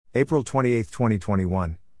April 28,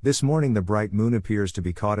 2021. This morning the bright moon appears to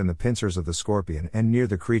be caught in the pincers of the Scorpion and near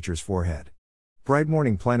the creature's forehead. Bright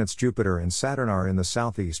morning planets Jupiter and Saturn are in the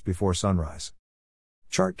southeast before sunrise.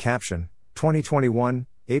 Chart caption: 2021,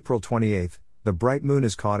 April 28. The bright moon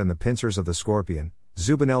is caught in the pincers of the Scorpion,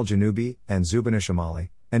 Zubin el-Janubi and Zubin ash-Shamali,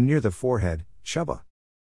 and near the forehead, Shubha.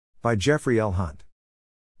 By Jeffrey L. Hunt.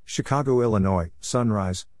 Chicago, Illinois,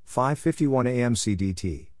 sunrise, 5:51 a.m.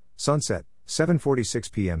 CDT, sunset,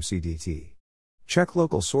 7:46 p.m. CDT. Check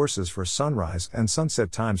local sources for sunrise and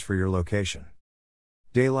sunset times for your location.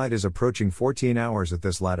 Daylight is approaching 14 hours at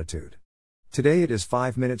this latitude. Today it is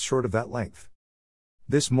 5 minutes short of that length.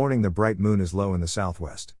 This morning the bright moon is low in the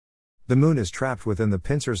southwest. The moon is trapped within the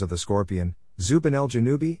pincers of the Scorpion, Zubin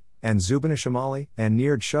el-Janubi, and Zubin ash-Shamali, and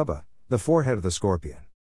near Shubha, the forehead of the Scorpion.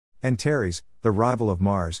 Antares, the rival of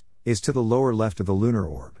Mars, is to the lower left of the lunar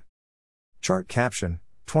orb. Chart caption: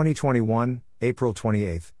 2021, April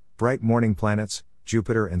 28. Bright morning planets,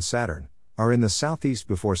 Jupiter and Saturn, are in the southeast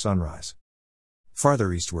before sunrise.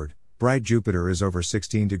 Farther eastward, bright Jupiter is over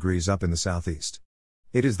 16 degrees up in the southeast.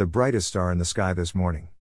 It is the brightest star in the sky this morning.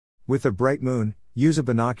 With the bright moon, use a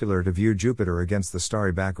binocular to view Jupiter against the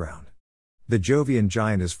starry background. The Jovian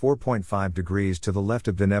giant is 4.5 degrees to the left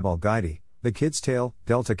of Deneb Alghaidi, the Kid's Tail,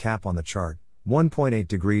 Delta Cap on the chart, 1.8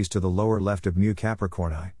 degrees to the lower left of Mu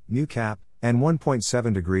Capricorni, Mu Cap, and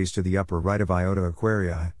 1.7 degrees to the upper right of Iota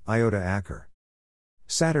Aquarii, Iota Acher.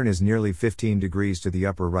 Saturn is nearly 15 degrees to the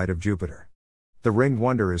upper right of Jupiter. The ringed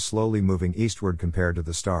wonder is slowly moving eastward compared to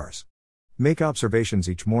the stars. Make observations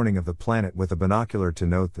each morning of the planet with a binocular to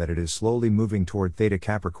note that it is slowly moving toward Theta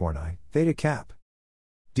Capricorni, Theta Cap.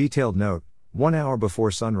 Detailed note: 1 hour before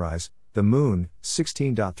sunrise, the moon,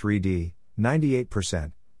 16.3D,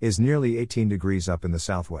 98%, is nearly 18 degrees up in the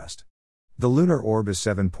southwest. The lunar orb is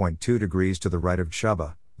 7.2 degrees to the right of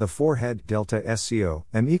Shubha, the forehead, delta SCO,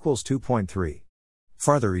 m equals 2.3.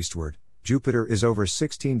 Farther eastward, Jupiter is over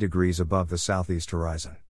 16 degrees above the southeast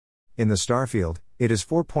horizon. In the starfield, it is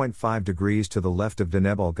 4.5 degrees to the left of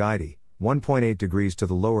Deneb Alghaidi, 1.8 degrees to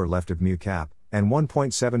the lower left of Mu Cap, and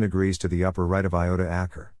 1.7 degrees to the upper right of Iota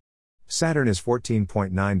Acher. Saturn is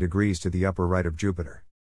 14.9 degrees to the upper right of Jupiter.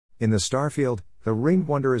 In the starfield, the ringed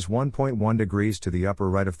wonder is 1.1 degrees to the upper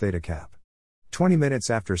right of Theta Cap. 20 minutes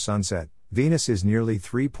after sunset, Venus is nearly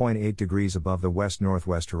 3.8 degrees above the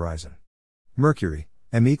west-northwest horizon. Mercury,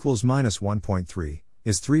 m equals -1.3,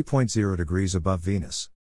 is 3.0 degrees above Venus.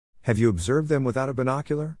 Have you observed them without a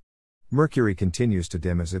binocular? Mercury continues to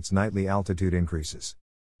dim as its nightly altitude increases.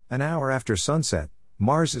 An hour after sunset,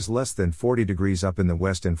 Mars is less than 40 degrees up in the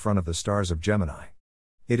west in front of the stars of Gemini.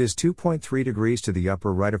 It is 2.3 degrees to the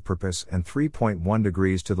upper right of Purpose and 3.1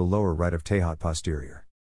 degrees to the lower right of Tehat Posterior.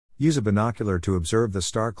 Use a binocular to observe the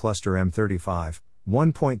star cluster M35,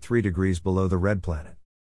 1.3 degrees below the red planet.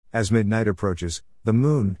 As midnight approaches, the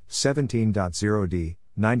moon, 17.0D,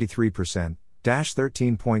 93%,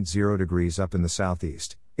 13.0 degrees up in the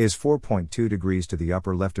southeast, is 4.2 degrees to the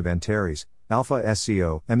upper left of Antares, Alpha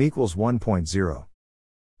SCO, m equals 1.0.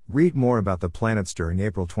 Read more about the planets during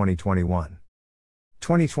April 2021.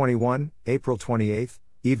 2021, April 28,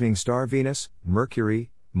 evening star Venus,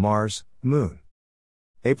 Mercury, Mars, Moon.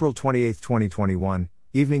 April 28, 2021,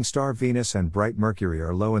 evening star Venus and bright Mercury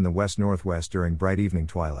are low in the west-northwest during bright evening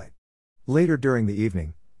twilight. Later during the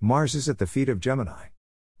evening, Mars is at the feet of Gemini.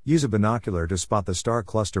 Use a binocular to spot the star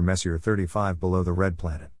cluster Messier 35 below the red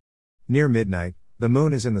planet. Near midnight, the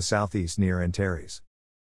moon is in the southeast near Antares.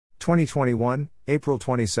 2021, April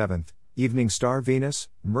 27, evening star Venus,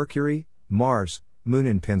 Mercury, Mars, Moon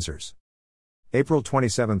in pincers. April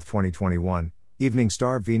 27, 2021, evening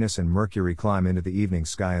star Venus and Mercury climb into the evening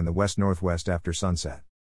sky in the west-northwest after sunset.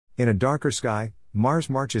 In a darker sky, Mars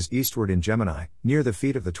marches eastward in Gemini, near the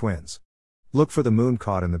feet of the twins. Look for the moon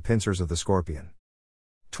caught in the pincers of the Scorpion.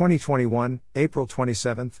 2021, April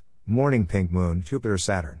 27, morning pink moon,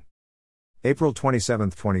 Jupiter-Saturn. April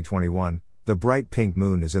 27, 2021, the bright pink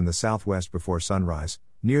moon is in the southwest before sunrise,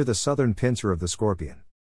 near the southern pincer of the Scorpion.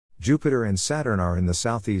 Jupiter and Saturn are in the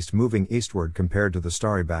southeast moving eastward compared to the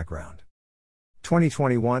starry background.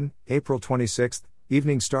 2021, April 26,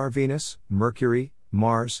 evening star Venus, Mercury,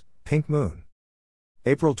 Mars, pink moon.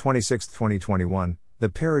 April 26, 2021, the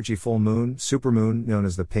perigee full moon, supermoon known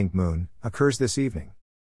as the pink moon, occurs this evening.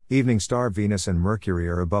 Evening star Venus and Mercury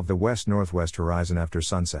are above the west-northwest horizon after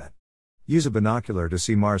sunset. Use a binocular to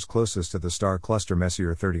see Mars closest to the star cluster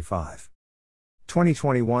Messier 35.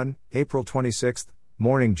 2021, April 26,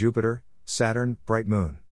 morning Jupiter, Saturn, bright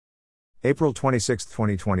moon. April 26,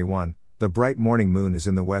 2021, the bright morning moon is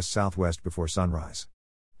in the west-southwest before sunrise.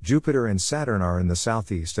 Jupiter and Saturn are in the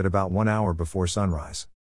southeast at about 1 hour before sunrise.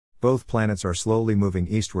 Both planets are slowly moving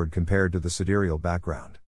eastward compared to the sidereal background.